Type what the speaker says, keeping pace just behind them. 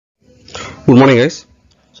Good morning, guys.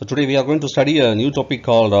 So today we are going to study a new topic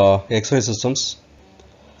called X-ray systems.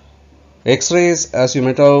 X-rays, as you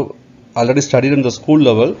might have already studied in the school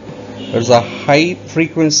level, it's a high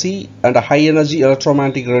frequency and a high energy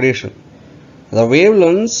electromagnetic radiation. The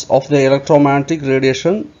wavelengths of the electromagnetic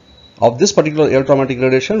radiation of this particular electromagnetic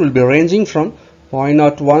radiation will be ranging from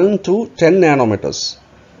 0.01 to 10 nanometers,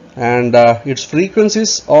 and its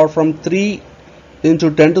frequencies are from 3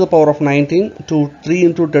 into 10 to the power of 19 to 3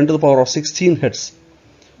 into 10 to the power of 16 hertz.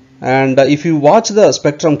 And if you watch the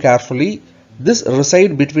spectrum carefully, this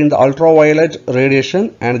resides between the ultraviolet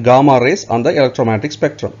radiation and gamma rays on the electromagnetic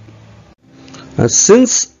spectrum.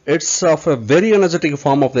 Since it's of a very energetic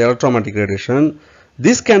form of the electromagnetic radiation,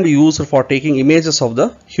 this can be used for taking images of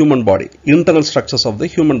the human body, internal structures of the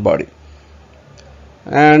human body.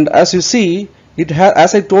 And as you see,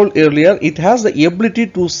 as I told earlier, it has the ability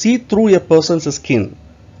to see through a person's skin.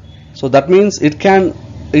 So that means it can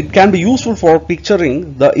be useful for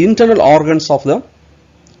picturing the internal organs of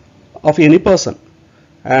any person,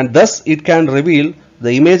 and thus it can reveal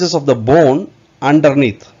the images of the bone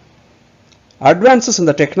underneath. Advances in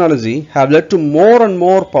the technology have led to more and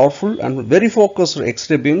more powerful and very focused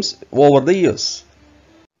X-ray beams over the years.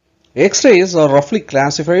 X-rays are roughly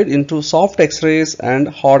classified into soft X-rays and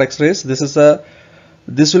hard X-rays.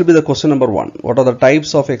 This will be the question number 1. What are the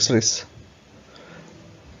types of X-rays?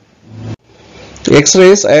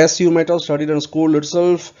 X-rays, as you might have studied in school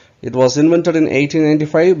itself, it was invented in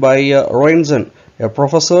 1895 by Roentgen, a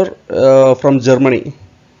professor from Germany.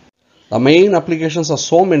 The main applications are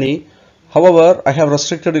so many. However, I have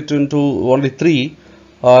restricted it into only 3.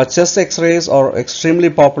 Chest X-rays are extremely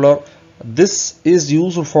popular. This is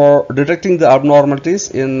used for detecting the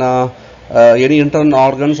abnormalities in any internal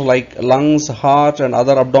organs like lungs, heart, and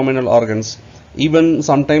other abdominal organs. Even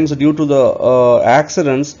sometimes due to the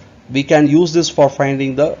accidents, we can use this for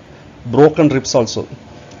finding the broken ribs also.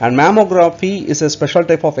 And mammography is a special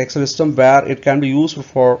type of X-ray system where it can be used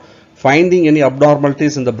for finding any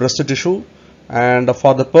abnormalities in the breast tissue. And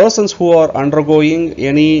for the persons who are undergoing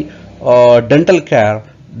any dental care,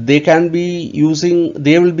 they will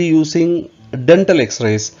be using dental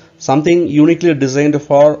X-rays, something uniquely designed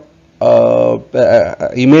for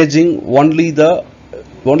imaging only the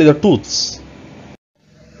tooths.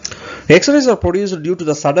 X-rays are produced due to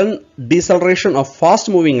the sudden deceleration of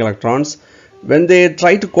fast-moving electrons when they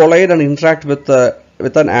try to collide and interact with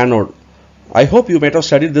an anode. I hope you might have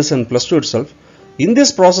studied this in +2 itself. In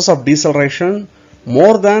this process of deceleration,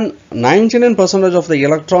 more than 99% of the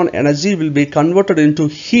electron energy will be converted into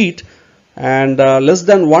heat, and less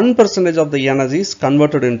than 1% of the energy is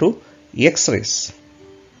converted into X-rays.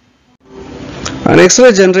 An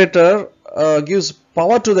X-ray generator gives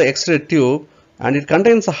power to the X-ray tube, and it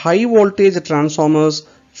contains high voltage transformers,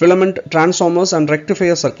 filament transformers, and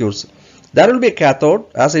rectifier circuits. There will be a cathode,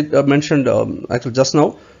 as I mentioned actually just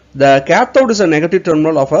now. The cathode is a negative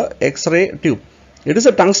terminal of a X-ray tube. It is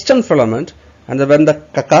a tungsten filament, and when the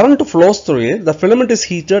current flows through it, the filament is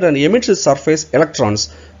heated and emits its surface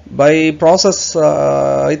electrons by process.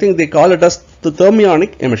 I think they call it as the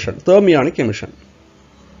thermionic emission.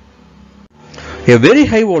 A very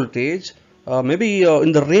high voltage, maybe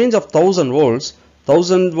in the range of 1000 volts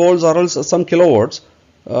or else some kilowatts.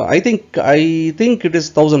 I think it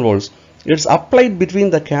is 1000 volts. It's applied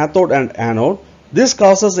between the cathode and anode. This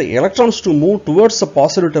causes the electrons to move towards the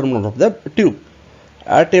positive terminal of the tube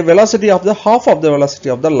at a velocity of half of the velocity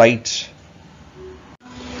of the light.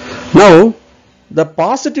 Now, the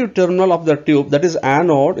positive terminal of the tube, that is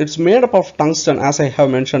anode, it's made up of tungsten, as I have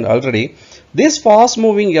mentioned already. These fast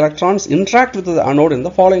moving electrons interact with the anode in the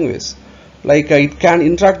following ways. Like it can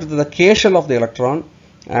interact with the K shell of the electron,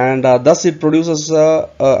 and thus it produces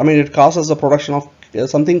it causes the production of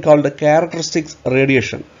something called the characteristics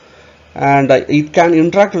radiation. And it can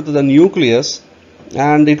interact with the nucleus,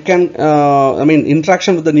 and it can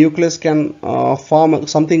interaction with the nucleus can form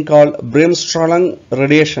something called Bremsstrahlung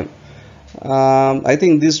radiation. I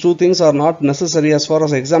think these two things are not necessary as far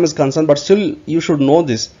as exam is concerned, but still you should know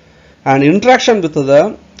this. And interaction with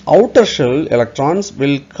the outer shell electrons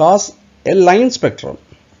will cause a line spectrum.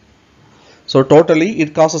 So totally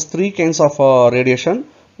it causes 3 kinds of radiation.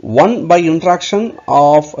 One by interaction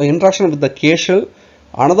with the K shell,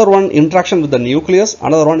 another one interaction with the nucleus,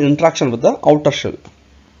 another one interaction with the outer shell.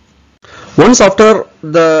 Once after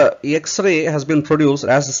the X-ray has been produced,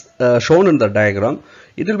 as shown in the diagram,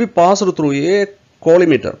 it will be passed through a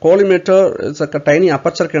collimator. Collimator is like a tiny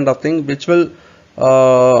aperture kind of thing which will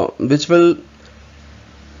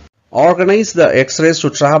organize the X-rays to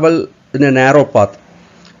travel in a narrow path,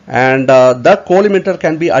 and the collimator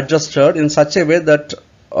can be adjusted in such a way that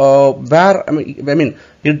where this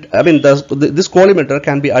collimator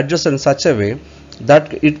can be adjusted in such a way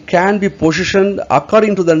that it can be positioned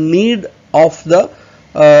according to the need of the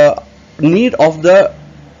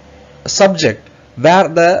subject where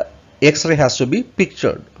the X-ray has to be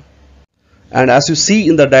pictured. And as you see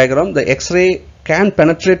in the diagram, the X-ray can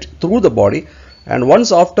penetrate through the body, and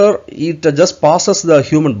once after it just passes the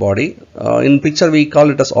human body, in picture we call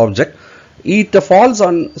it as object, it falls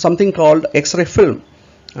on something called X-ray film,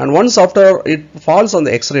 and once after it falls on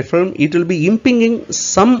the X-ray film, it will be impinging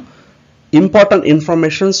some important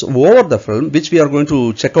informations over the film, which we are going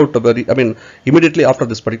to check out immediately after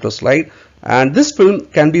this particular slide. And this film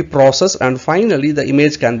can be processed, and finally the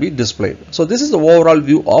image can be displayed. So this is the overall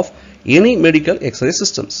view of any medical X-ray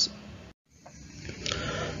systems.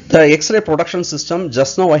 The X-ray production system,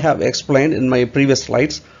 just now I have explained in my previous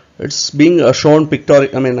slides. It's being shown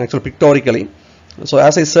pictorially. So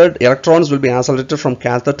as I said, electrons will be accelerated from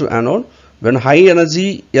cathode to anode. When high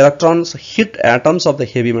energy electrons hit atoms of the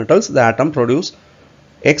heavy metals, the atom produce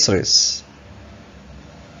X-rays.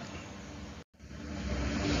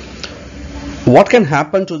 What can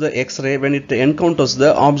happen to the X-ray when it encounters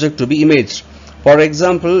the object to be imaged? For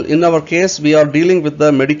example, in our case, we are dealing with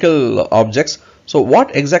the medical objects. So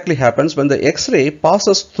what exactly happens when the X-ray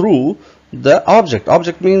passes through the object?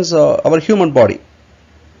 Object means our human body.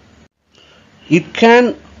 It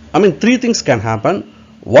can, three things can happen.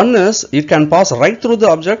 One is it can pass right through the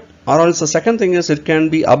object, or else the second thing is it can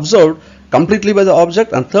be absorbed completely by the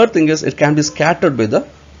object, and third thing is it can be scattered by the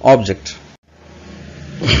object.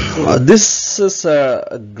 This is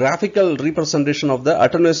a graphical representation of the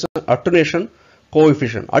attenuation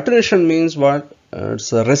coefficient. Attenuation means what?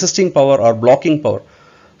 It's a resisting power or blocking power.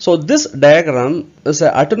 So this diagram is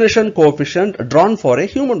an attenuation coefficient drawn for a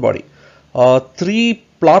human body. Three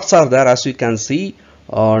plots are there, as you can see.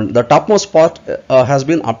 The topmost part has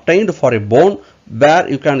been obtained for a bone, where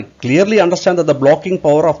you can clearly understand that the blocking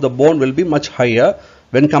power of the bone will be much higher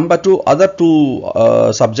when compared to other two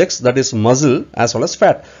subjects, that is muscle as well as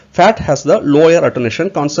fat. Fat has the lower attenuation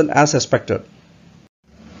constant as expected.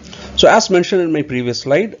 So as mentioned in my previous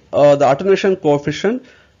slide, the attenuation coefficient,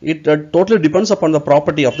 it totally depends upon the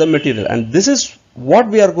property of the material, and this is what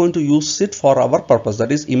we are going to use it for our purpose,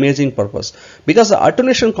 that is imaging purpose, because the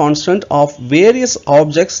attenuation constant of various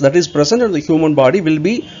objects that is present in the human body will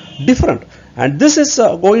be different, and this is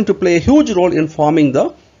going to play a huge role in forming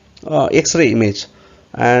the X-ray image.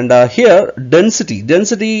 And here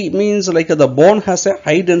density means like the bone has a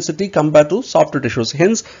high density compared to soft tissues,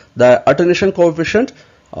 hence the attenuation coefficient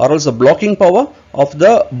or else the blocking power of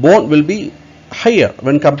the bone will be higher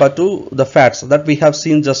when compared to the fats that we have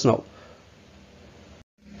seen just now.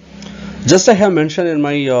 Just I have mentioned in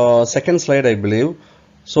my second slide, I believe.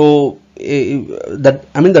 So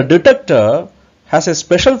the detector has a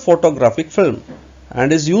special photographic film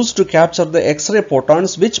and is used to capture the X-ray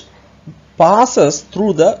photons which passes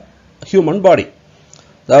through the human body.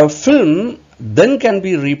 The film then can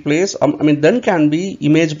be replaced, then can be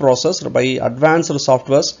image processed by advanced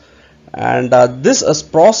softwares, and this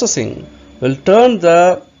processing will turn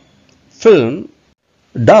the film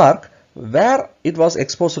dark where it was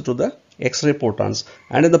exposed to the X-ray photons.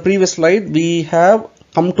 And in the previous slide, we have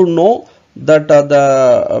come to know that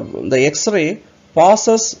the X-ray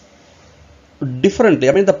passes differently.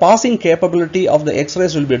 The passing capability of the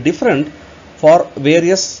X-rays will be different for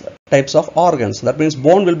various types of organs. That means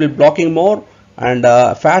bone will be blocking more and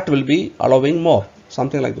fat will be allowing more,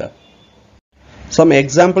 something like that. Some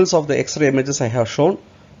examples of the X-ray images I have shown.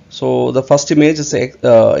 So the first image is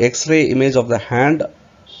a X-ray image of the hand.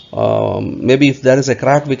 Maybe if there is a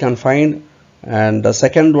crack we can find, and the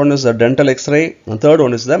second one is a dental X-ray, and third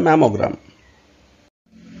one is the mammogram.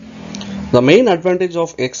 The main advantage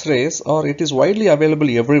of X-rays are it is widely available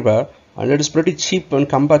everywhere, and it is pretty cheap when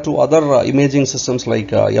compared to other imaging systems like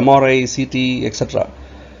MRI, CT, etc.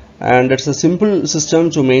 And it's a simple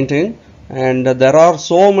system to maintain, and there are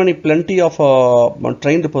plenty of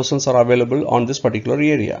trained persons are available on this particular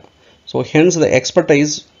area. So hence the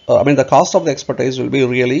expertise, the cost of the expertise will be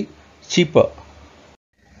really cheaper.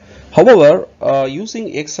 However,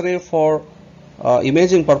 using X-ray for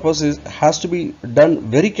imaging purposes has to be done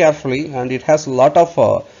very carefully, and it has a lot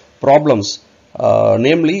of problems.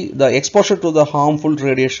 Namely, the exposure to the harmful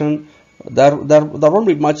radiation. There won't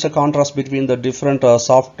be much contrast between the different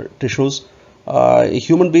soft tissues.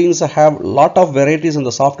 Human beings have a lot of varieties in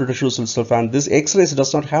the soft tissues itself, and this X-rays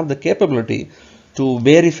does not have the capability to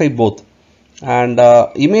verify both. And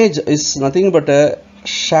image is nothing but a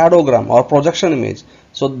shadogram or projection image.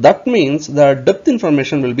 So that means the depth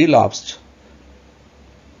information will be lost.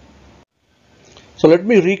 So let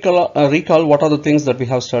me recall what are the things that we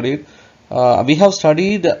have studied. We have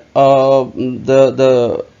studied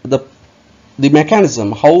the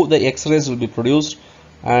mechanism, how the X-rays will be produced,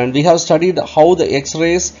 and we have studied how the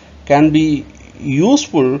X-rays can be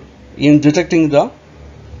useful in detecting the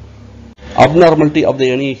abnormality of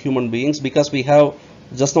any human beings, because we have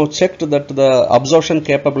just now checked that the absorption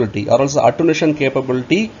capability or else the attenuation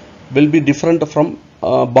capability will be different from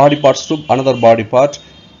body parts to another body part,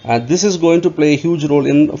 and this is going to play a huge role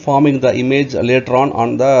in forming the image later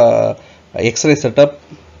on the X-ray setup.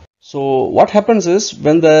 So what happens is,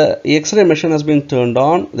 when the X-ray machine has been turned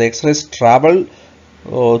on, the X-rays travel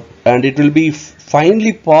and it will be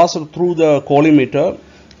finely passed through the collimator,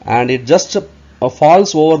 and it just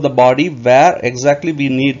falls over the body where exactly we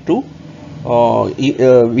need to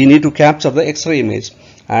capture the X-ray image.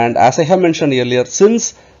 And as I have mentioned earlier,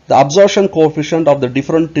 since the absorption coefficient of the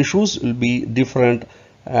different tissues will be different,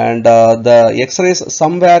 and the X-rays,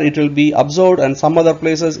 somewhere it will be absorbed and some other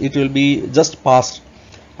places it will be just passed,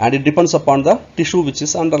 and it depends upon the tissue which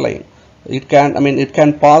is underlying. It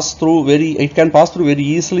can pass through very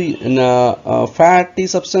easily in a fatty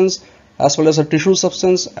substance as well as a tissue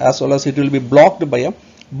substance, as well as it will be blocked by a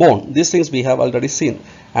bone. These things we have already seen,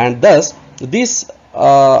 and thus this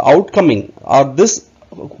outcoming or this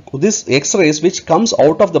X-rays which comes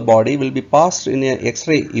out of the body will be passed in a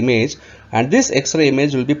X-ray image, and this X-ray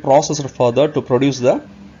image will be processed further to produce the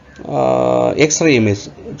X-ray image,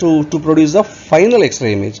 to produce the final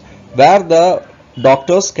X-ray image, where the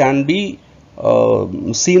doctors can be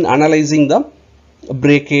seen analyzing the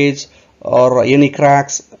breakage or any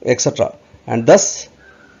cracks, etc. And thus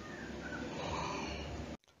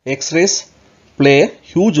X-rays play a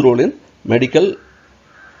huge role in medical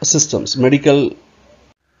systems, medical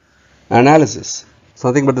analysis. It's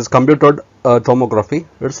nothing but this computed tomography.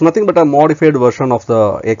 It's nothing but a modified version of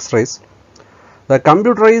the X-rays. The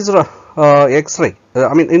computerized X-ray,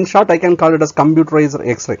 in short I can call it as computerized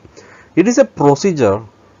X-ray. It is a procedure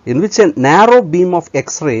in which a narrow beam of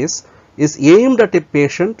X-rays is aimed at a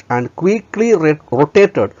patient and quickly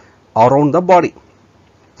rotated around the body.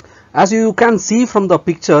 As you can see from the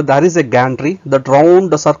picture, there is a gantry, that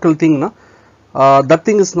round circle thing, that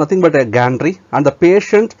thing is nothing but a gantry, and the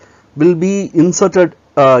patient will be inserted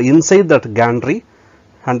inside that gantry,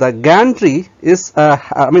 and the gantry is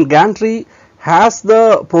gantry has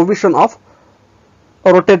the provision of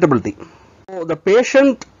rotatability. So the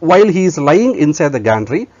patient, while he is lying inside the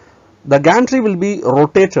gantry will be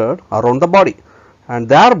rotated around the body, and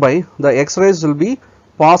thereby the X-rays will be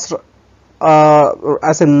passed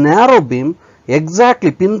as a narrow beam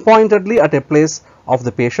exactly pinpointedly at a place of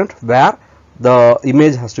the patient where the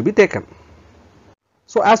image has to be taken.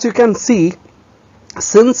 So as you can see,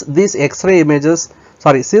 since these X-ray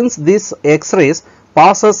X-rays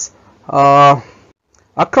passes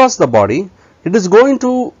across the body, it is going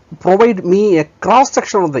to provide me a cross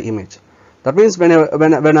section of the image. That means when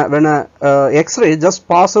a X-ray just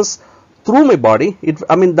passes through my body,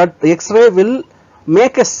 that X-ray will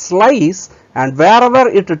make a slice, and wherever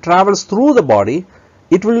it travels through the body,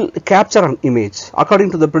 it will capture an image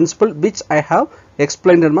according to the principle which I have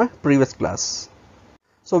explained in my previous class.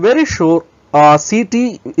 So very sure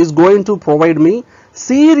CT is going to provide me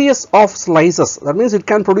series of slices. That means it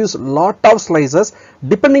can produce lot of slices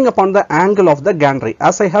depending upon the angle of the gantry.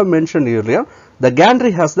 As I have mentioned earlier, the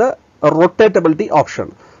gantry has the rotatability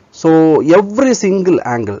option. So every single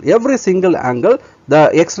angle, the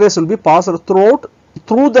X-rays will be passed through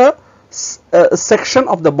the section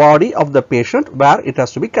of the body of the patient where it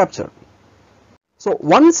has to be captured. So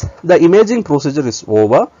once the imaging procedure is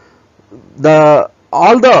over,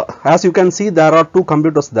 as you can see, there are two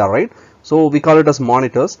computers there, right? So we call it as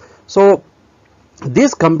monitors. So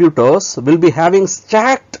these computers will be having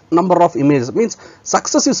stacked number of images, means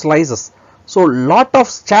successive slices. So lot of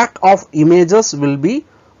stack of images will be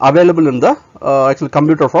available in the actual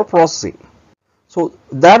computer for processing. So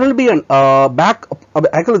there will be an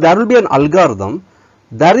there will be an algorithm.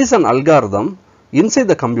 There is an algorithm inside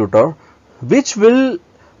the computer which will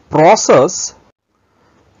process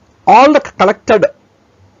all the collected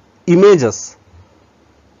images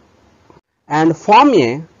and form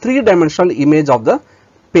a three-dimensional image of the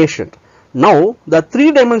patient. Now the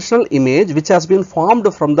three-dimensional image which has been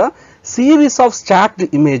formed from the series of stacked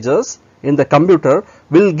images in the computer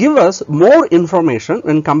will give us more information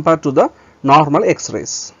when compared to the normal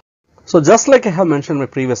X-rays. So just like I have mentioned in my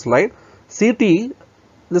previous slide, CT,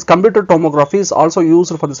 this computer tomography, is also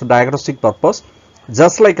used for this diagnostic purpose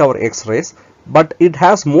just like our X-rays, but it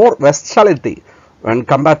has more versatility when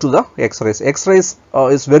compared to the X-rays. X-rays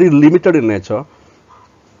is very limited in nature,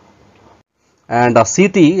 and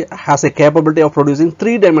CT has a capability of producing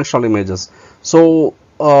three-dimensional images. So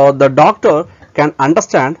the doctor can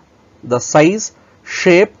understand the size,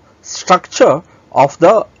 shape, structure of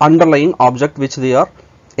the underlying object which they are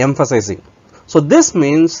emphasizing. So this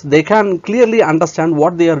means they can clearly understand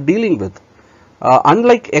what they are dealing with.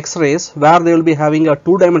 Unlike X-rays, where they will be having a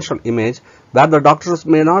two-dimensional image, where the doctors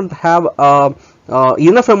may not have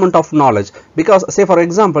enough amount of knowledge, because say for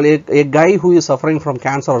example a guy who is suffering from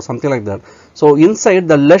cancer or something like that, so inside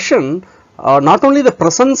the lesion, not only the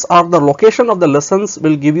presence or the location of the lesions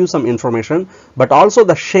will give you some information, but also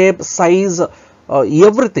the shape, size,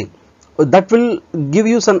 everything that will give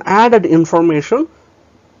you some added information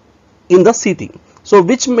in the CT. So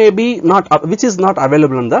which may be not, which is not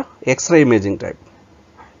available in the X-ray imaging type.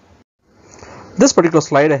 This particular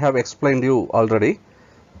slide I have explained you already.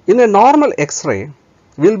 In a normal X-ray,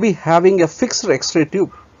 we will be having a fixed X-ray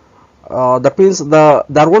tube. That means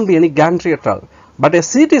there won't be any gantry at all. But a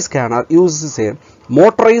CT scanner uses a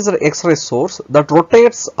motorized X-ray source that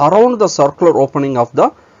rotates around the circular opening of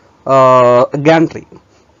the gantry.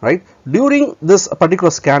 Right? During this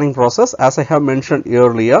particular scanning process, as I have mentioned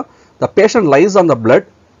earlier, the patient lies on the bed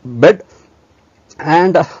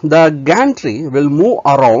and the gantry will move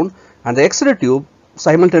around, and the X-ray tube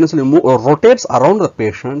simultaneously rotates around the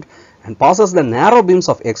patient and passes the narrow beams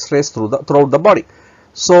of X-rays throughout the body.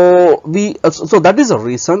 So that is the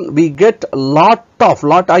reason we get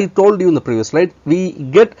I told you in the previous slide, we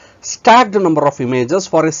get stacked number of images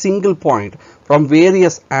for a single point from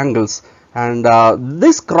various angles, and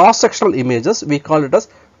this cross-sectional images we call it as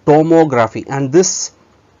tomography, and this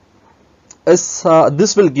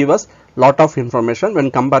will give us lot of information when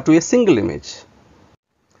compared to a single image.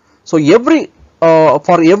 So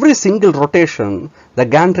for every single rotation the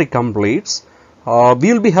gantry completes,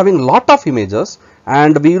 we will be having lot of images,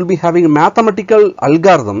 and we will be having mathematical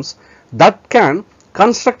algorithms that can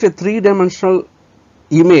construct a three-dimensional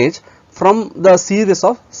image from the series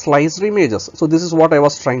of sliced images. So this is what I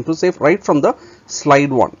was trying to say right from the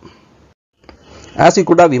slide 1. As you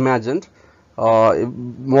could have imagined,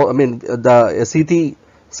 the CT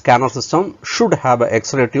scanner system should have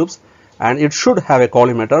X-ray tubes, and it should have a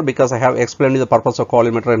collimator, because I have explained the purpose of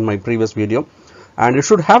collimator in my previous video, and it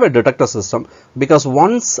should have a detector system, because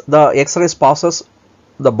once the X-rays passes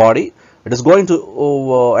the body, it is going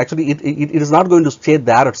to it is not going to stay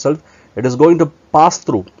there itself, it is going to pass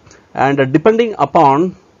through, and depending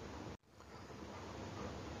upon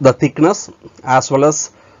the thickness as well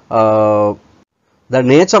as the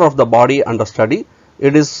nature of the body under study,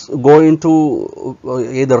 it is going to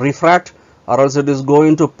either refract or else it is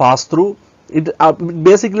going to pass through. It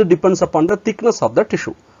basically depends upon the thickness of the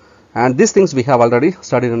tissue, and these things we have already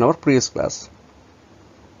studied in our previous class.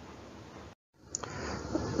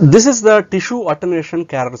 This is the tissue attenuation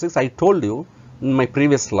characteristics. I told you in my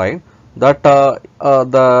previous slide that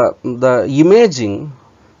the imaging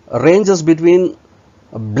ranges between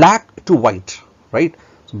black to white, right?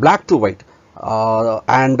 So black to white,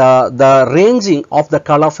 and the ranging of the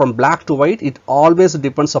color from black to white, it always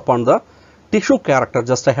depends upon the tissue character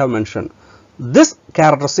just I have mentioned. These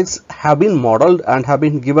characteristics have been modeled and have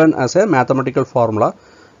been given as a mathematical formula,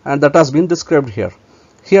 and that has been described here.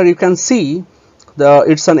 Here you can see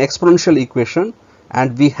it's an exponential equation,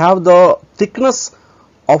 and we have the thickness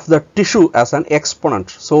of the tissue as an exponent.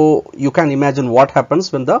 So you can imagine what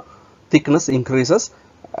happens when the thickness increases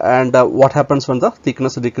and what happens when the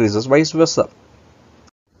thickness decreases, vice versa.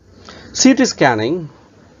 CT scanning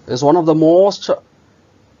is one of the most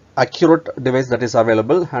accurate device that is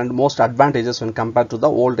available and most advantageous when compared to the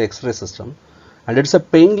old X-ray system, and it's a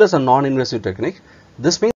painless and non-invasive technique.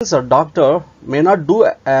 This means a doctor may not do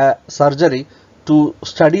a surgery to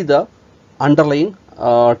study the underlying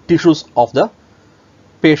tissues of the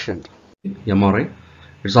patient. MRI,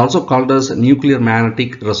 it's also called as nuclear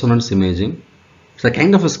magnetic resonance imaging. It's a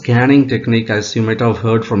kind of a scanning technique, as you might have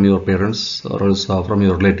heard from your parents or else from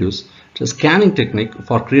your relatives. It's a scanning technique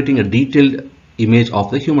for creating a detailed image of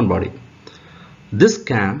the human body. This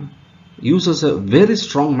scan uses a very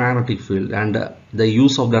strong magnetic field and the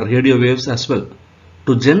use of the radio waves as well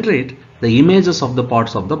to generate the images of the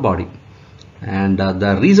parts of the body. And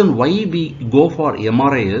the reason why we go for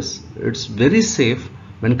MRI is it's very safe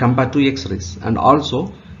when compared to X-rays, and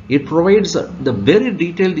also it provides the very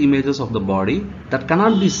detailed images of the body that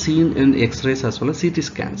cannot be seen in X-rays as well as CT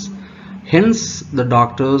scans. Hence the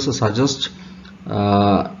doctors suggest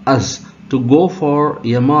us to go for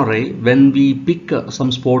MRI when we pick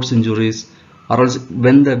some sports injuries, or else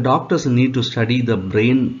when the doctors need to study the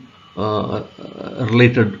brain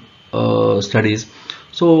related studies.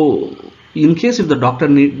 So in case if the doctor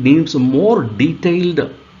needs more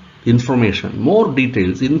detailed information, more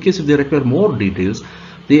details. In case if they require more details,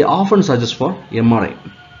 they often suggest for MRI.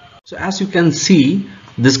 So as you can see,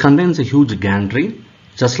 this contains a huge gantry,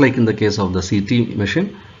 just like in the case of the CT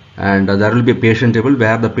machine, and there will be a patient table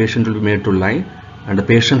where the patient will be made to lie, and the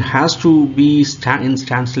patient has to be in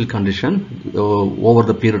standstill condition over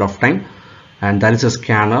the period of time. And there is a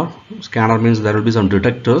scanner. Scanner means there will be some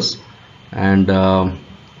detectors, and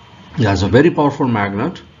there's a very powerful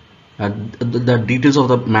magnet. The details of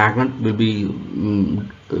the magnet will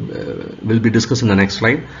be discussed in the next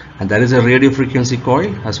slide. And there is a radio frequency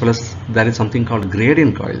coil, as well as there is something called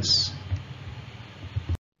gradient coils.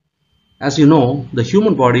 As you know, the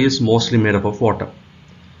human body is mostly made up of water,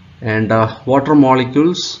 and water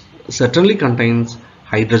molecules certainly contains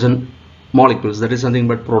hydrogen molecules, that is nothing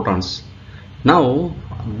but protons. Now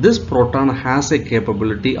this proton has a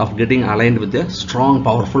capability of getting aligned with a strong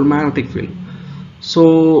powerful magnetic field.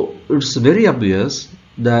 So it's very obvious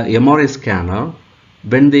the MRI scanner,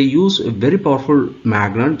 when they use a very powerful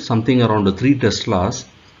magnet, something around 3 Teslas,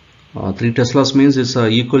 3 Teslas means it's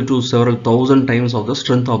equal to several thousand times of the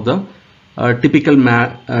strength of the typical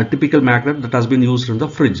magnet that has been used in the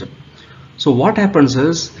fridge. So what happens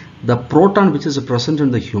is, the proton which is present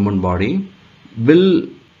in the human body will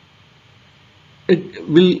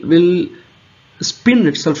spin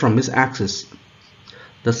itself from its axis.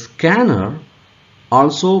 The scanner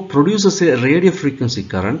also produces a radio frequency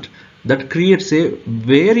current that creates a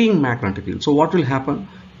varying magnetic field. So what will happen?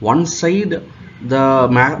 One side, the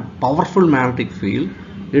powerful magnetic field,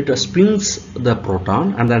 it spins the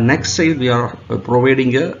proton, and the next side we are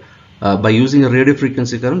providing by using a radio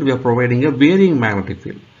frequency current, we are providing a varying magnetic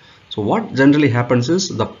field. So what generally happens is,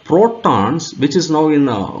 the protons, which is now in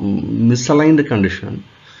a misaligned condition,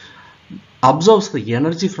 absorbs the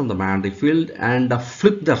energy from the magnetic field and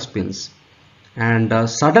flip their spins. And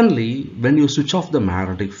suddenly, when you switch off the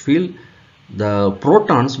magnetic field, the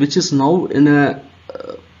protons, which is now in a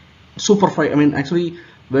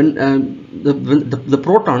when the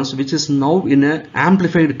protons, which is now in an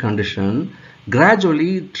amplified condition,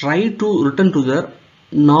 gradually try to return to their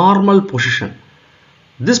normal position.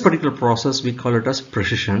 This particular process we call it as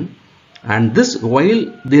precession, and this, while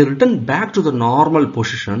they return back to the normal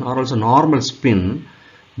position or also normal spin,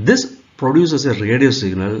 this produces a radio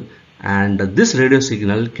signal, and this radio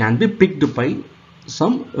signal can be picked by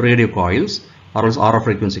some radio coils or else RF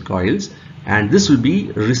frequency coils, and this will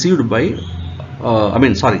be received by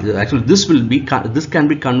this can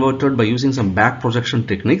be converted by using some back projection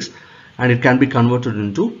techniques, and it can be converted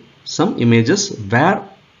into some images where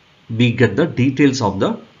we get the details of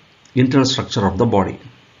the internal structure of the body.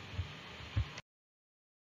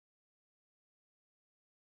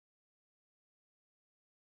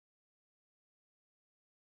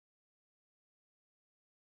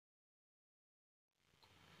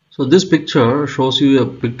 So this picture shows you a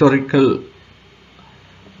pictorial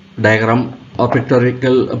diagram or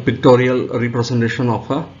pictorial representation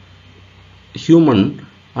of a human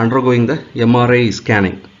undergoing the MRI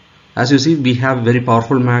scanning. As you see, we have very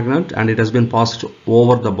powerful magnet, and it has been passed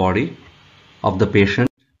over the body of the patient,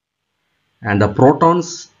 and the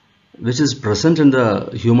protons which is present in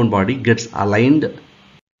the human body gets aligned,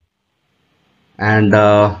 and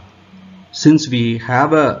since we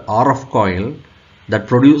have a RF coil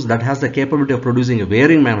that has the capability of producing a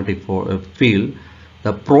varying magnetic field,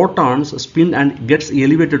 the protons spin and gets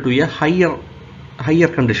elevated to a higher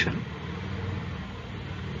condition.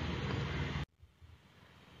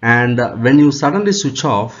 And when you suddenly switch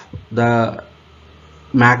off the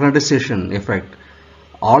magnetization effect,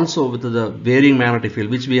 also with the varying magnetic field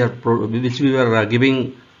which we were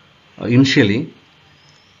giving initially,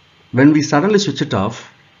 when we suddenly switch it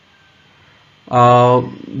off,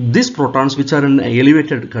 these protons which are in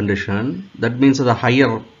elevated condition, that means the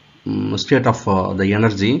higher state of the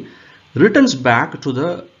energy, returns back to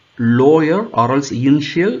the lower or else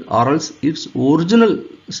initial or else its original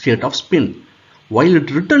state of spin. While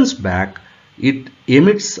it returns back, it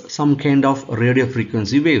emits some kind of radio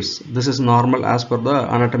frequency waves. This is normal as per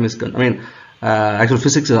the anatomy, actual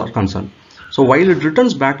physics are concerned. So while it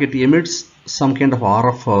returns back, it emits some kind of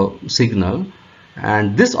RF signal,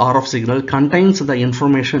 and this RF signal contains the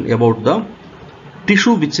information about the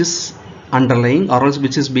tissue which is underlying or else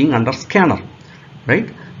which is being under scanner, right?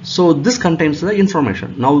 So this contains the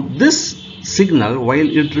information. Now this signal,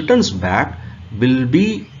 while it returns back, will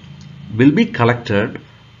be collected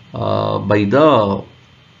by the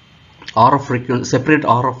separate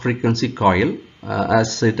RF frequency coil,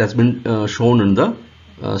 as it has been shown in the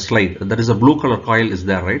slide. There is a blue color coil is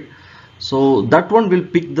there, right? So that one will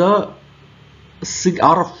pick the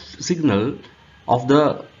RF signal of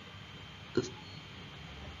the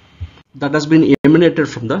that has been emanated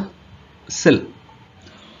from the cell.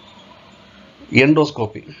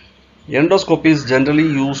 Endoscopy. Endoscopy is generally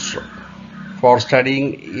used for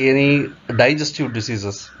studying any digestive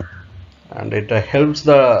diseases, and it helps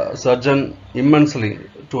the surgeon immensely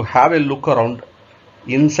to have a look around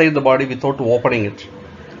inside the body without opening it.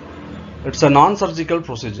 It's a non-surgical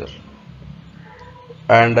procedure,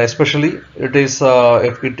 and especially it is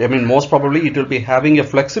most probably it will be having a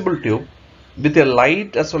flexible tube with a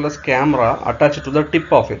light as well as camera attached to the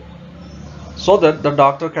tip of it, so that the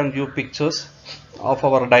doctor can view pictures of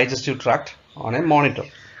our digestive tract on a monitor.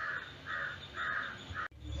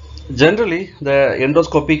 Generally, the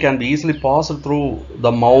endoscopy can be easily passed through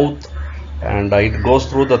the mouth, and it goes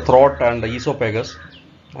through the throat and the esophagus,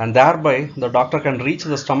 and thereby the doctor can reach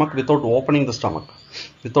the stomach without opening the stomach,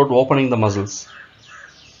 without opening the muscles.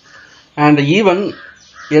 And even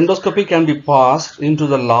endoscopy can be passed into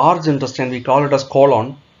the large intestine, we call it as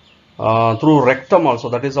colon, through rectum also,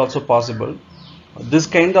 that is also possible. This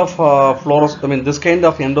kind of this kind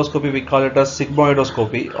of endoscopy we call it as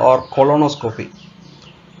sigmoidoscopy or colonoscopy,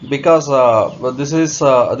 because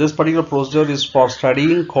this particular procedure is for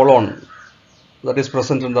studying colon that is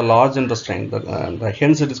present in the large intestine, and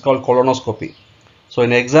hence it is called colonoscopy. So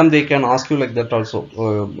in exam they can ask you like that also.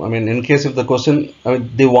 In case if the question,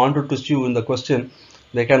 they wanted to you in the question,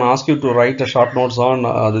 they can ask you to write a short notes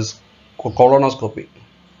on this colonoscopy.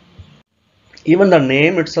 Even the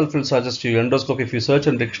name itself will suggest you endoscopy. If you search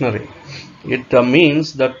in dictionary, it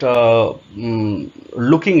means that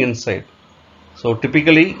looking inside. So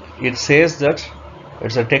typically it says that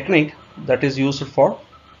it's a technique that is used for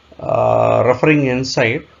referring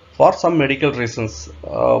inside for some medical reasons.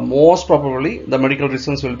 Most probably the medical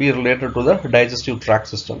reasons will be related to the digestive tract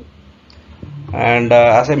system. And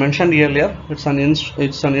as I mentioned earlier, it's an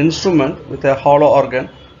instrument with a hollow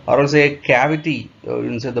organ, or else a cavity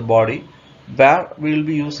inside the body, where we will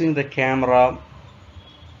be using the camera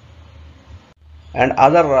and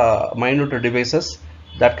other minute devices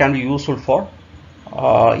that can be useful for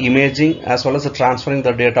imaging as well as transferring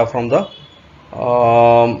the data from the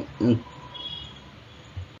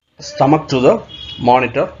stomach to the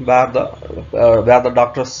monitor, where the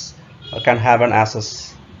doctors can have an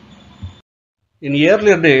access. In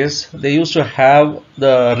earlier days, they used to have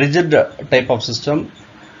the rigid type of system.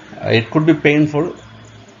 It could be painful,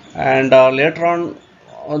 and later on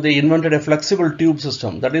they invented a flexible tube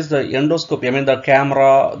system, that is the endoscopy. The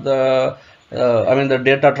camera, the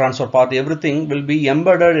data transfer part, everything will be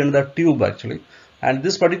embedded in the tube actually, and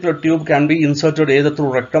this particular tube can be inserted either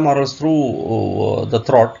through rectum or else through the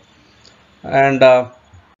throat. And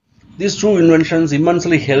these two inventions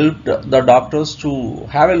immensely helped the doctors to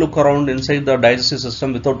have a look around inside the digestive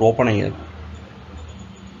system without opening it.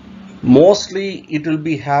 Mostly it will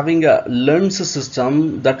be having a lens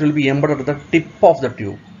system that will be embedded at the tip of the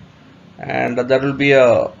tube, and there will be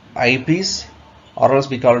a eyepiece, or else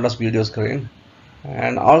we call it as video screen,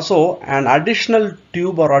 and also an additional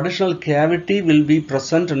tube or additional cavity will be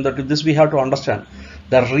present in the tube. This we have to understand.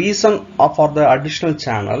 The reason for the additional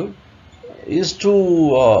channel is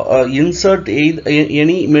to insert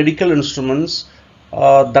any medical instruments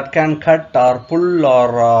that can cut or pull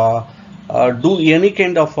or do any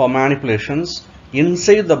kind of manipulations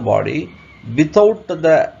inside the body without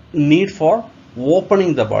the need for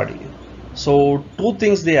opening the body. So two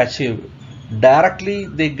things they achieve. Directly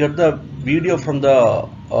they get the video from the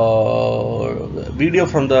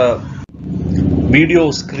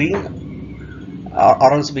video screen,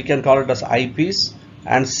 or else we can call it as eyepiece.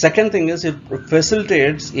 And second thing is, it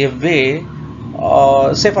facilitates a way,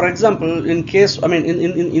 say for example, in case,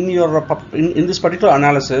 in this particular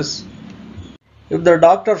analysis, if the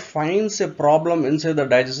doctor finds a problem inside the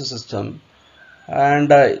digestive system, and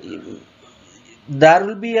there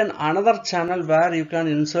will be another channel where you can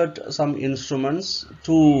insert some instruments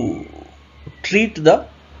to treat the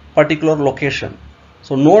particular location.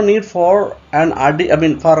 So no need for an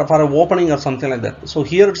for a opening or something like that. So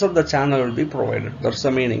here itself the channel will be provided. That's the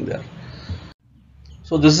meaning there.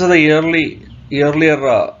 So this is the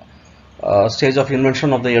earlier stage of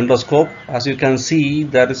invention of the endoscope. As you can see,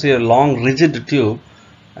 there is a long rigid tube,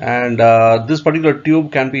 and this particular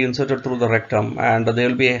tube can be inserted through the rectum, and they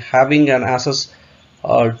will be having an access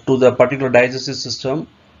to the particular digestive system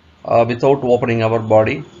without opening our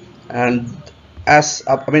body. And it's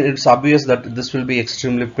obvious that this will be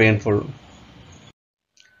extremely painful.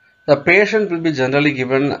 The patient will be generally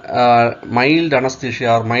given mild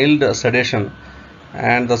anesthesia or mild sedation,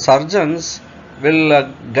 and the surgeons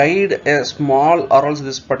will guide a small or else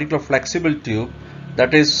this particular flexible tube.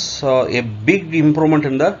 That is a big improvement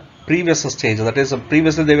in the previous stage. That is,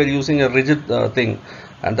 previously they were using a rigid thing,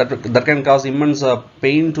 and that can cause immense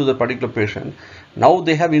pain to the particular patient. Now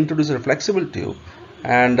they have introduced a flexible tube,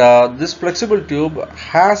 and this flexible tube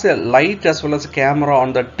has a light as well as a camera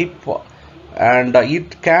on the tip, and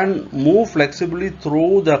it can move flexibly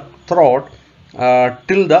through the throat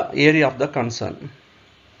till the area of the concern.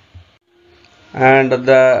 And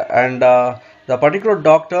the particular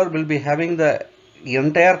doctor will be having the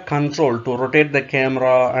entire control to rotate the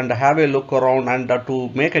camera and have a look around, and to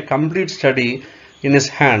make a complete study in his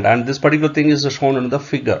hand. And this particular thing is shown in the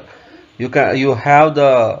figure. You have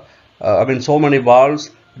the so many valves,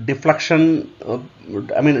 deflection,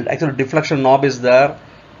 actually deflection knob is there,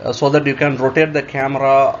 so that you can rotate the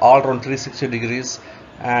camera all around 360 degrees.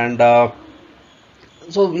 And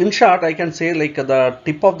so in short, I can say, like, the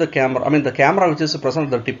tip of the camera, the camera which is present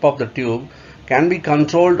at the tip of the tube can be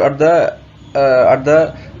controlled at the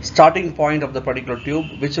starting point of the particular tube,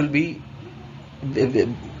 which will be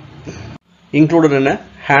included in a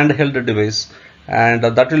handheld device, and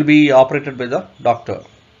that will be operated by the doctor.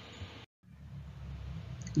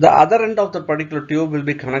 The other end of the particular tube will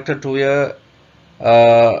be connected to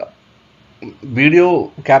a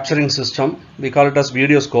video capturing system. We call it as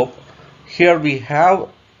videoscope. Here we have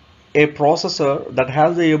a processor that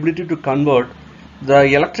has the ability to convert the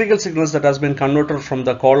electrical signals that has been converted from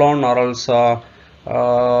the colon or else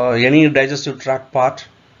any digestive tract part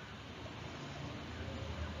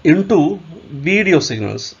into video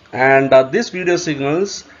signals, and these video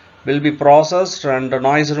signals will be processed and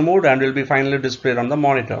noise removed and will be finally displayed on the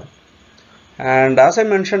monitor. And as I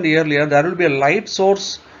mentioned earlier, there will be a light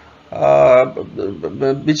source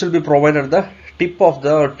which will be provided at the tip of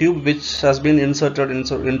the tube, which has been inserted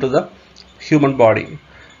into the human body.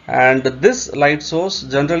 And this light source,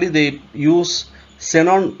 generally they use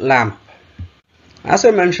xenon lamp. As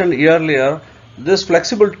I mentioned earlier, this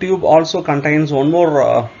flexible tube also contains one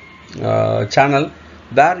more channel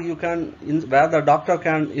where the doctor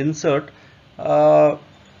can insert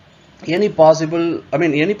any possible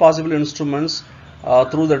instruments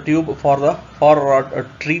through the tube for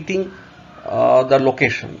treating the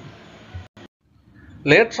location.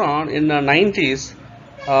 Later on in the 90s,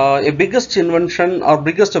 a biggest invention or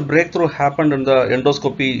biggest breakthrough happened in the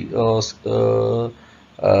endoscopy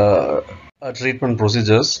treatment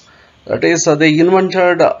procedures. That is, they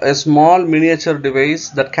invented a small miniature device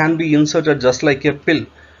that can be inserted just like a pill,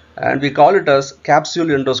 and we call it as capsule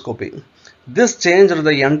endoscopy. This changed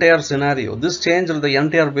the entire scenario. This changed the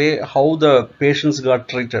entire way how the patients got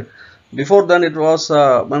treated. Before then, it was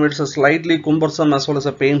it's a slightly cumbersome as well as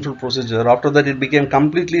a painful procedure. After that, it became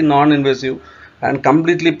completely non-invasive and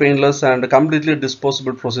completely painless and completely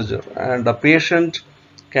disposable procedure, and the patient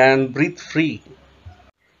can breathe free.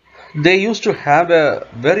 They used to have a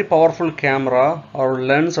very powerful camera or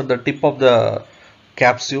lens at the tip of the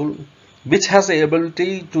capsule, which has the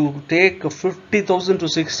ability to take 50,000 to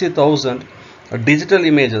 60,000 digital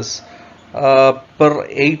images per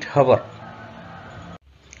 8 hours.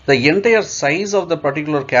 The entire size of the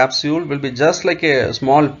particular capsule will be just like a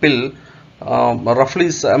small pill. Roughly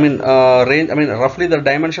the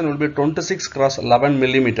dimension will be 26 cross 11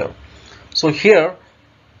 millimeter. So here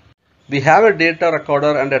we have a data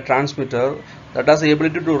recorder and a transmitter that has the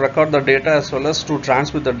ability to record the data as well as to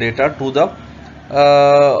transmit the data to the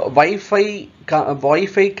Wi-Fi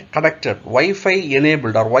connected, Wi-Fi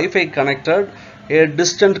enabled or Wi-Fi connected a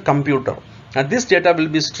distant computer, and this data will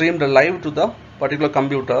be streamed live to the particular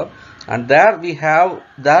computer, and there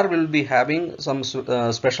will be having some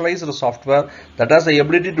specialized software that has the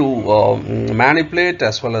ability to manipulate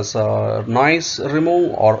as well as noise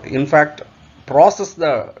remove, or in fact process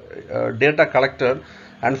the data collected,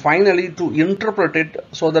 and finally to interpret it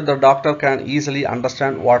so that the doctor can easily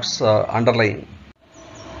understand what's underlying.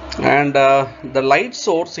 And the light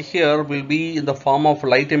source here will be in the form of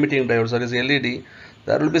light emitting diodes, that is LED.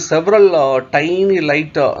 There will be several tiny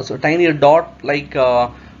light, tiny dot like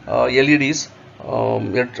LEDs.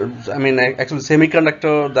 Actually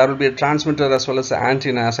semiconductor, there will be a transmitter as well as an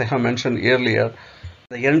antenna, as I have mentioned earlier.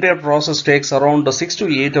 The entire process takes around 6 to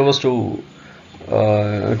 8 hours to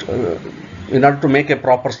in order to make a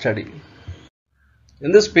proper study.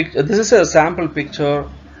 In this picture, this is a sample picture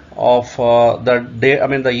of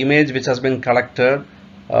the image which has been collected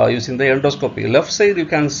using the endoscopy. Left side you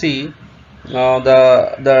can see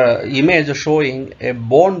the image showing a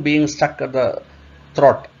bone being stuck at the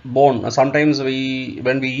throat. Bone. Sometimes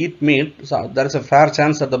when we eat meat, so there is a fair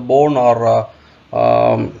chance that the bone or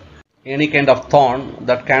any kind of thorn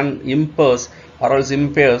that can impairs or else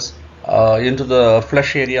impairs into the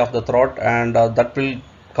flesh area of the throat, and that will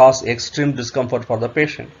cause extreme discomfort for the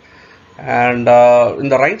patient. And in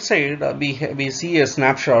the right side, we see a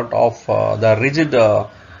snapshot of the rigid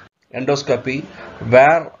endoscopy,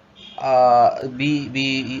 where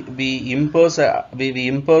we impose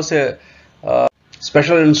a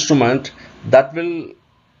special instrument that will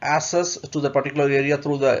access to the particular area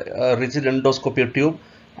through the rigid endoscopy tube,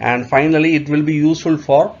 and finally it will be useful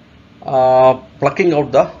for plucking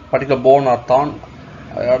out the particular bone or thorn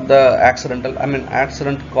at the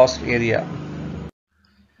accident caused area.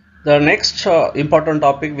 The next important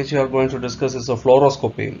topic which we are going to discuss is the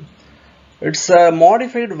fluoroscopy. It's a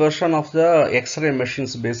modified version of the X-ray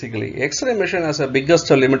machines. Basically, X-ray machine has a biggest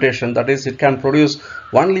limitation, that is it can produce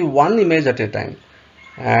only one image at a time,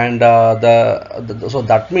 and so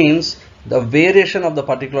that means the variation of the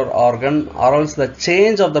particular organ or else the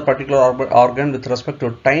change of the particular organ with respect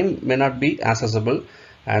to time may not be accessible,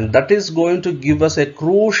 and that is going to give us a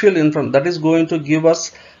crucial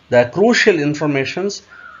informations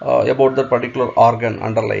about the particular organ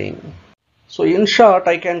underlying. So in short,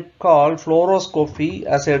 I can call fluoroscopy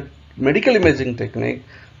as a medical imaging technique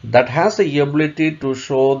that has the ability to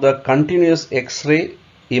show the continuous X-ray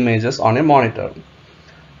images on a monitor.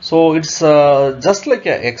 So it's just like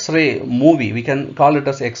a X-ray movie. We can call it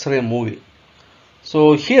as X-ray movie.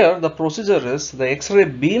 So here the procedure is the X-ray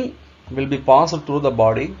beam will be passed through the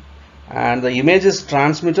body, and the image is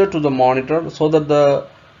transmitted to the monitor, so that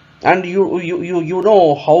you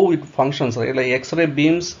know how it functions, right? Like X-ray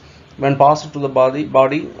beams, when passed to the body,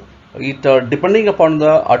 it depending upon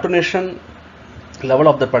the attenuation level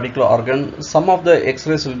of the particular organ, some of the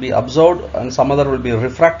X-rays will be absorbed and some other will be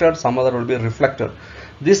refracted, some other will be reflected.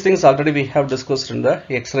 These things already we have discussed in the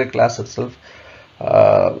X-ray class itself.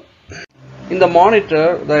 In the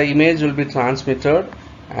monitor, the image will be transmitted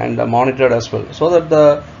and monitored as well, so that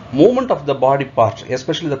the movement of the body part,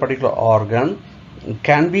 especially the particular organ,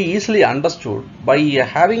 can be easily understood by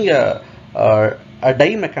having a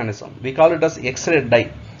dye mechanism. We call it as X-ray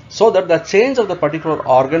dye, so that the change of the particular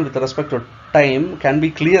organ with respect to time can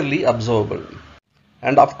be clearly observable.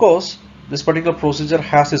 And of course, this particular procedure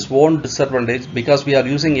has its own disadvantage, because we are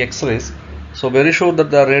using X-rays, so very sure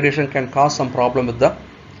that the radiation can cause some problem with the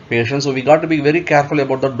patient. So we got to be very careful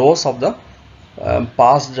about the dose of the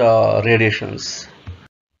past radiations.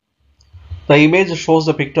 The image shows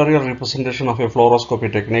the pictorial representation of a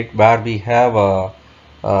fluoroscopy technique, where we have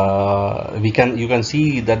you can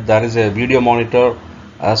see that there is a video monitor,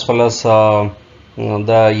 as well as the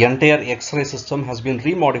entire X-ray system has been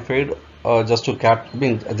remodified just to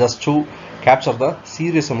capture the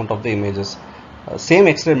serious amount of the images. Same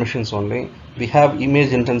X-ray machines only. We have image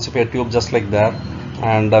intensifier tube just like that,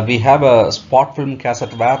 and we have a spot film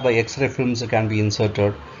cassette where the X-ray films can be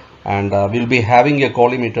inserted, and we'll be having a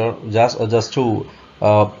collimator just to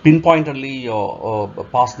pinpointedly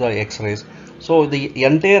pass the X-rays. So the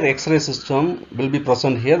entire X-ray system will be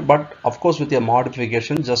present here, but of course with a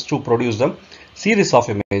modification, just to produce the series of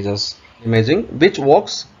imaging, which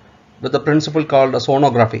works with the principle called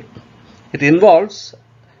sonography. It involves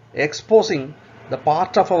exposing the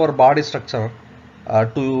part of our body structure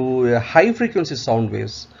to high frequency sound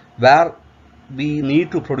waves, where we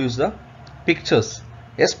need to produce the pictures.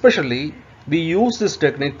 Especially we use this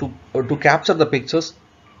technique to capture the pictures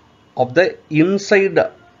of the inside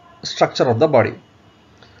structure of the body.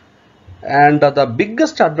 And the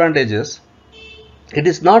biggest advantage is it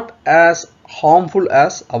is not as harmful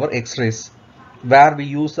as our X-rays, where we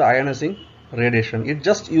use the ionizing radiation. It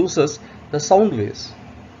just uses the sound waves,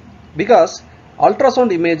 because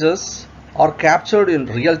ultrasound images are captured in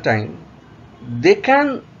real time. They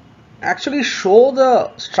can actually show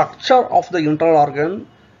the structure of the internal organ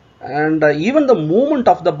and even the movement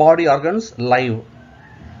of the body organs live.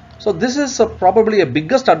 So this is probably a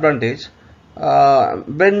biggest advantage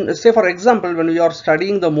when, say for example, when we are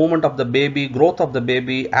studying the movement of the baby, growth of the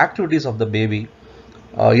baby, activities of the baby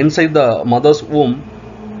inside the mother's womb.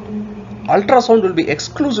 Ultrasound will be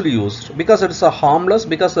exclusively used, because it is harmless,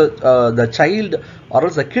 because the child or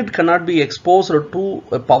else the kid cannot be exposed to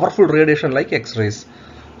a powerful radiation like X-rays.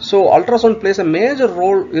 So ultrasound plays a major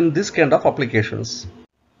role in this kind of applications.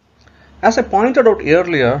 As I pointed out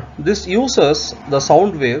earlier, this uses the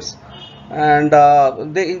sound waves, and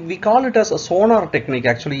we call it as a sonar technique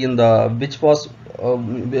actually, which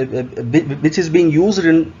is being used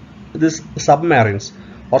in this submarines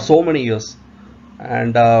for so many years.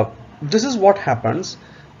 And this is what happens.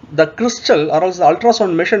 The crystal or else the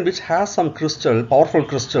ultrasound machine, which has some powerful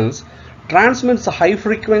crystals, transmits high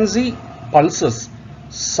frequency pulses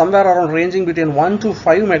somewhere around ranging between 1 to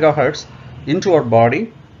 5 megahertz into our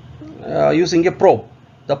body using a probe.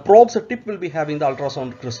 The probe's tip will be having the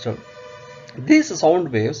ultrasound crystal. These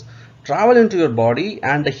sound waves travel into your body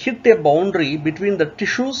and hit a boundary between the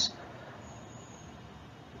tissues,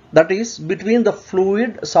 that is between the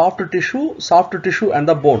fluid, soft tissue and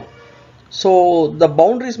the bone. So the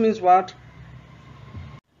boundaries means what?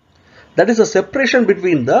 That is a separation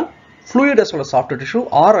between the fluid as well as soft tissue,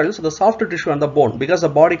 or else the soft tissue and the bone, because the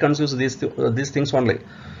body consumes these things only.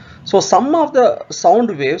 So some of the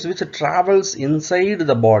sound waves which travels inside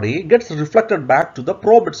the body gets reflected back to the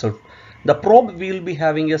probe itself. The probe will be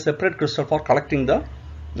having a separate crystal for collecting the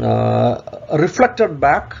reflected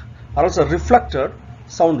back or also reflected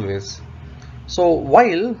sound waves. So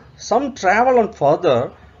while some travel on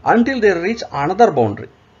further until they reach another boundary,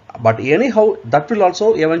 but anyhow that will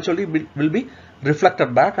also eventually will be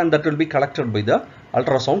reflected back, and that will be collected by the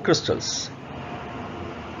ultrasound crystals.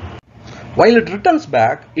 While it returns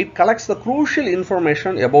back, it collects the crucial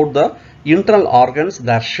information about the internal organs,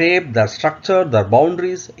 their shape, their structure, their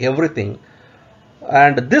boundaries, everything.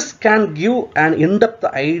 And this can give an in-depth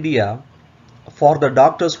idea for the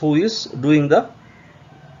doctors who is doing the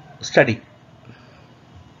study.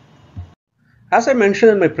 As I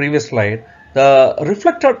mentioned in my previous slide, the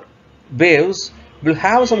reflected waves will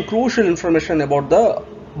have some crucial information about the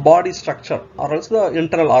body structure or else the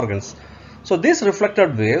internal organs. So these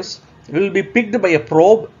reflected waves will be picked by a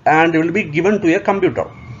probe and will be given to a computer.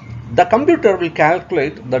 The computer will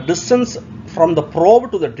calculate the distance from the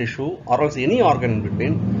probe to the tissue or else any organ in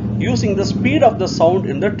between using the speed of the sound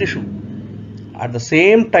in the tissue. At the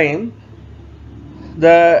same time,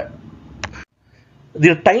 the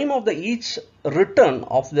time of each return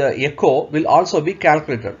of the echo will also be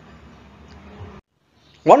calculated.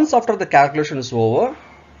 Once after the calculation is over,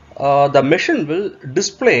 the machine will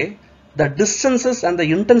display the distances and the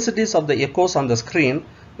intensities of the echoes on the screen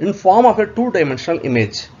in form of a two-dimensional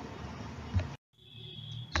image.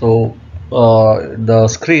 So the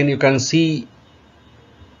screen, you can see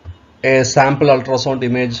a sample ultrasound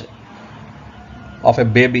image of a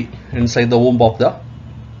baby inside the womb of the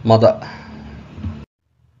mother.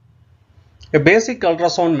 A basic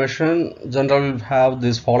ultrasound machine generally have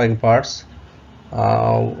these following parts.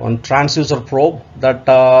 One transducer probe, that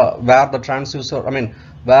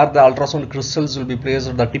where the ultrasound crystals will be placed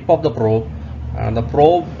at the tip of the probe, and the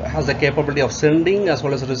probe has the capability of sending as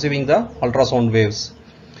well as receiving the ultrasound waves.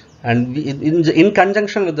 And in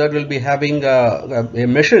conjunction with that, we'll be having a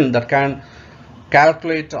machine that can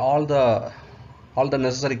calculate all the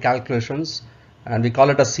necessary calculations, and we call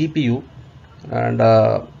it a CPU. And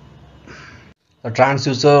the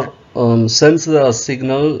transducer sends the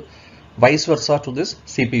signal vice versa to this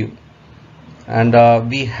CPU. And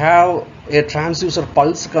we have a transducer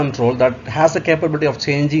pulse control that has the capability of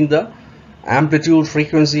changing the amplitude,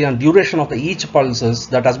 frequency and duration of each pulses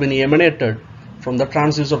that has been emanated from the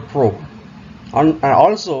transducer probe. And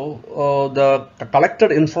also the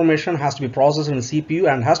collected information has to be processed in the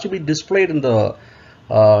CPU and has to be displayed in the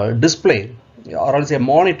display or else a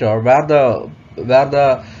monitor where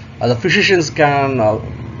the physicians can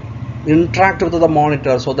interact with the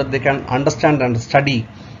monitor so that they can understand and study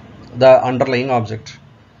the underlying object.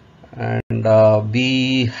 And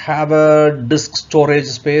we have a disk storage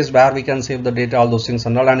space where we can save the data, all those things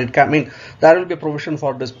and all, and it can there will be a provision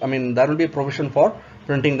for this. There will be a provision for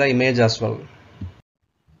printing the image as well.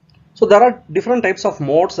 So there are different types of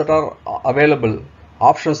modes that are available,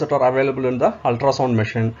 options that are available in the ultrasound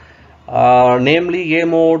machine, namely A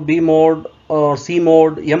mode, B mode, or C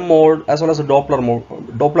mode, M mode, as well as a Doppler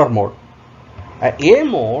mode. A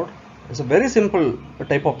mode is a very simple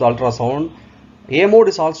type of the ultrasound. A mode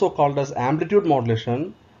is also called as amplitude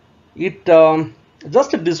modulation. It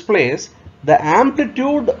just displays the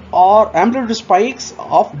amplitude or amplitude spikes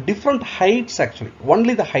of different heights, actually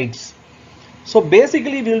only the heights. So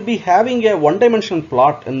basically we will be having a one-dimensional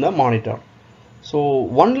plot in the monitor. So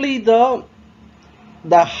only the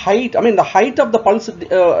height, the height of the pulse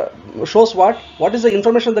shows what is the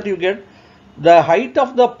information that you get. The height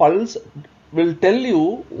of the pulse will tell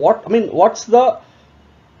you what's the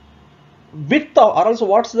width of, or also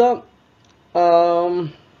what's the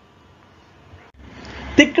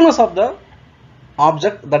thickness of the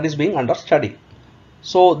object that is being under study.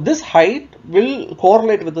 So this height will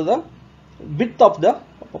correlate with the width of the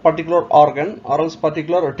particular organ or else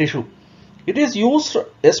particular tissue. It is used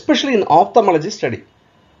especially in ophthalmology study.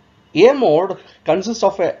 A mode consists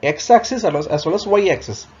of a x-axis as well as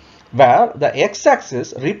y-axis, where the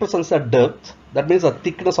x-axis represents the depth, that means the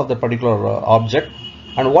thickness of the particular object,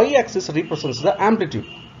 and y-axis represents the amplitude.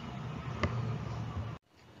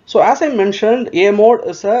 So as I mentioned, A mode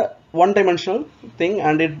is a one-dimensional thing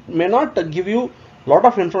and it may not give you a lot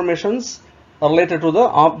of informations related to the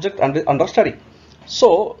object under study.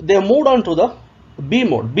 So they moved on to the B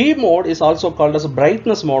mode. B mode is also called as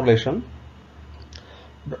brightness modulation.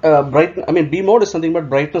 B mode is nothing but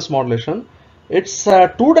brightness modulation. It's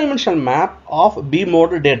a two-dimensional map of B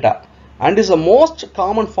mode data and is the most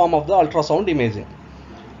common form of the ultrasound imaging.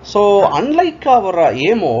 So unlike our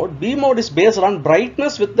A mode, B mode is based on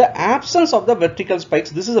brightness with the absence of the vertical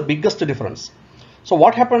spikes. This is the biggest difference. So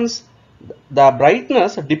what happens? The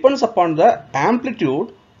brightness depends upon the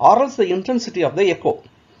amplitude or else the intensity of the echo.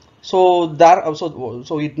 So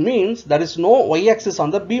it means there is no y-axis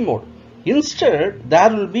on the B mode. Instead,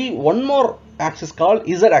 there will be one more axis called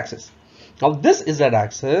z-axis. Now this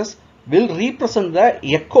z-axis will represent the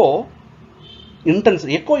echo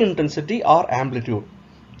intensity or amplitude,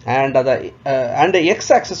 and the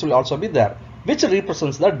x-axis will also be there, which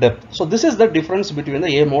represents the depth. So this is the difference between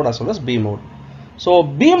the A mode as well as B mode. So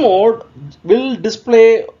B mode will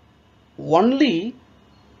display only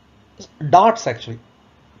dots actually.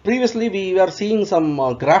 Previously we were seeing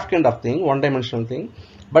some graph kind of thing, one-dimensional thing,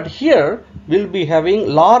 but here we'll be having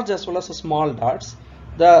large as well as small dots.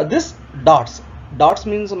 This dots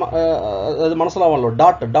means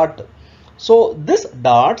dot. So this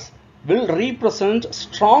dots will represent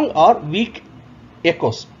strong or weak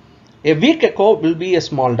echoes. A weak echo will be a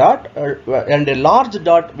small dot, and a large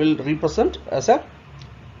dot will represent as a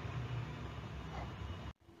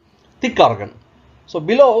thick organ. So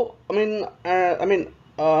below,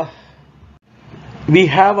 we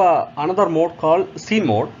have another mode called C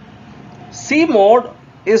mode. C mode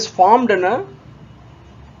is formed in a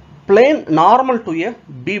plane normal to a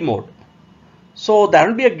B mode. So there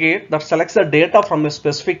will be a gate that selects the data from a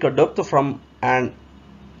specific depth from an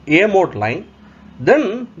A mode line.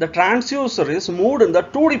 Then the transducer is moved in the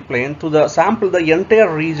 2D plane to sample the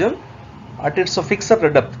entire region at its fixed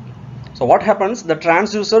depth. So what happens? The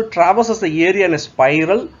transducer traverses the area in a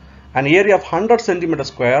spiral, an area of 100 centimeters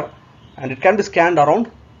square, and it can be scanned around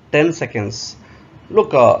 10 seconds.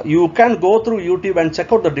 Look, you can go through YouTube and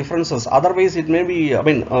check out the differences. Otherwise, it may be,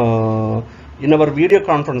 in our video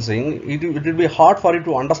conferencing, it will be hard for you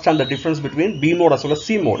to understand the difference between B mode as well as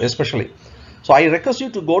C mode, especially. So I request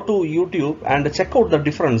you to go to YouTube and check out the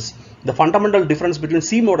difference, the fundamental difference between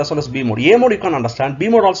C mode as well as B mode. A mode you can understand, B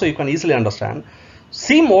mode also you can easily understand.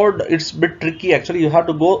 C mode, it's a bit tricky actually. You have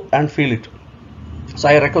to go and feel it. So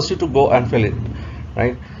I request you to go and feel it,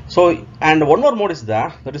 right? So, and one more mode is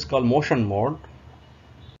that is called motion mode.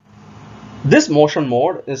 This motion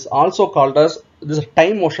mode is also called as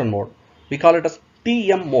time motion mode. We call it as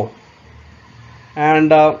TM mode,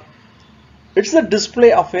 and it's the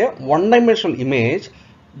display of a one-dimensional image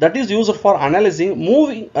that is used for analyzing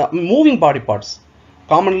moving body parts.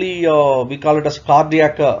 Commonly, we call it as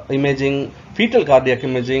cardiac imaging, fetal cardiac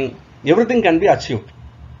imaging. Everything can be achieved.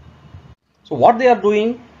 So what they are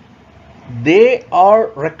doing? They are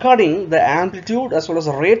recording the amplitude as well as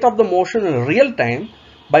the rate of the motion in real time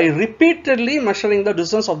by repeatedly measuring the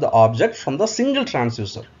distance of the object from the single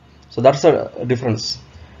transducer. So that's a difference.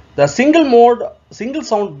 The single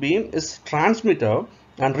sound beam is transmitted,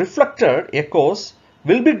 and reflected echoes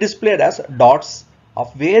will be displayed as dots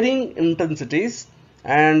of varying intensities,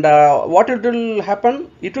 and what it will happen?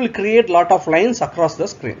 It will create lot of lines across the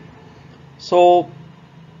screen. So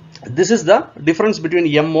this is the difference between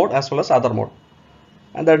M mode as well as other mode.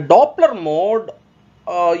 And the Doppler mode,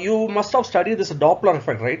 you must have studied this Doppler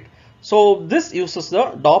effect, right? So this uses the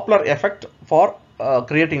Doppler effect for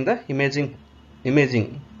creating the imaging.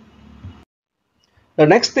 The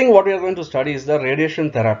next thing what we are going to study is the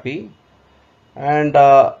radiation therapy, and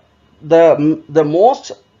the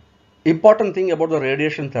most important thing about the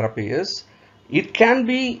radiation therapy is it can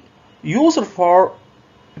be used for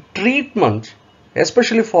treatment,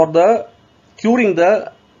 especially for the curing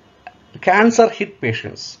the cancer hit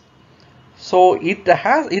patients. So it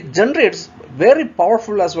generates very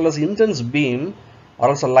powerful as well as intense beam, or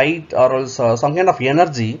else a light, or else some kind of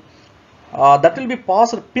energy that will be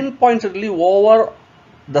passed pinpointedly over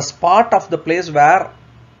the spot of the place where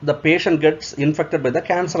the patient gets infected by the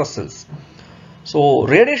cancerous cells. So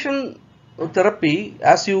radiation therapy,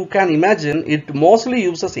 as you can imagine, it mostly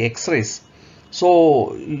uses X-rays.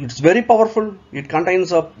 So it's very powerful. It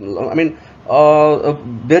contains a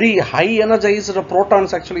very high energized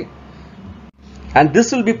protons actually, and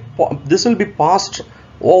this will be passed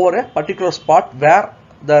over a particular spot where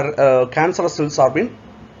the cancerous cells are being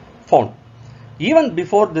found. Even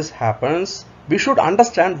before this happens, we should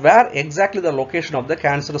understand where exactly the location of the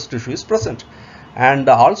cancerous tissue is present. And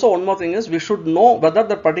also one more thing is we should know whether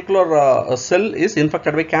the particular cell is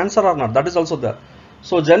infected by cancer or not. That is also there.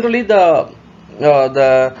 So generally the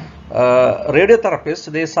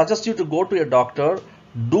radiotherapist, they suggest you to go to a doctor,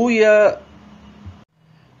 do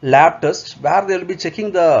lab test where they will be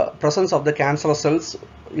checking the presence of the cancerous cells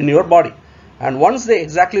in your body, and once they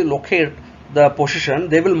exactly locate the position,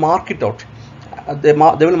 they will mark it out. They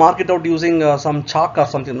will mark it out using some chalk or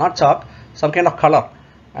something, not chalk, some kind of color,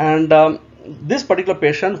 and this particular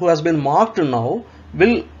patient who has been marked now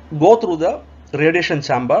will go through the radiation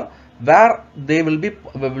chamber where they will be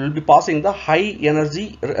passing the high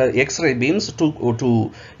energy X-ray beams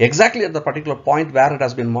to exactly at the particular point where it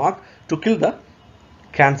has been marked to kill the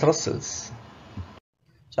cancerous cells.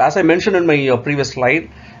 So as I mentioned in my previous slide,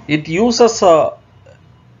 it uses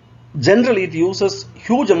generally it uses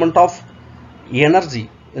huge amount of energy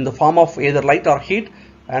in the form of either light or heat,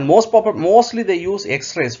 and mostly they use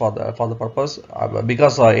X-rays for the purpose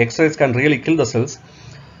because X-rays can really kill the cells.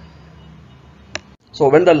 So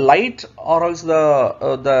when the light or else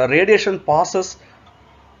the radiation passes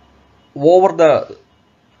over the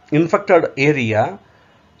infected area,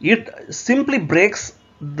 it simply breaks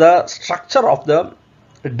the structure of the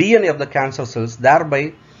DNA of the cancer cells,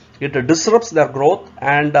 thereby it disrupts their growth,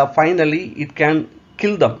 and finally it can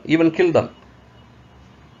kill them, even kill them.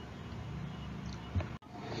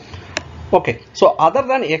 Okay, so other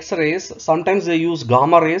than X-rays, sometimes they use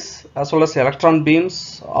gamma rays as well as electron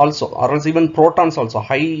beams also, or else even protons also,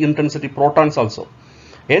 high intensity protons also.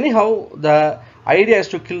 Anyhow, the idea is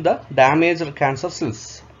to kill the damaged cancer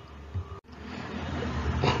cells.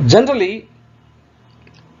 Generally,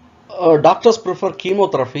 doctors prefer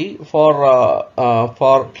chemotherapy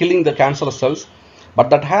for killing the cancer cells, but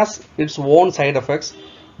that has its own side effects.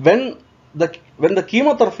 When the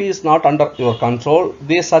chemotherapy is not under your control,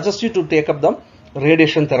 they suggest you to take up the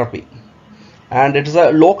radiation therapy, and it is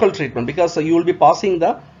a local treatment because you will be passing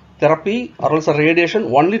the therapy or else radiation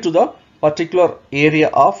only to the particular area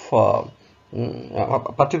of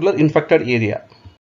particular infected area.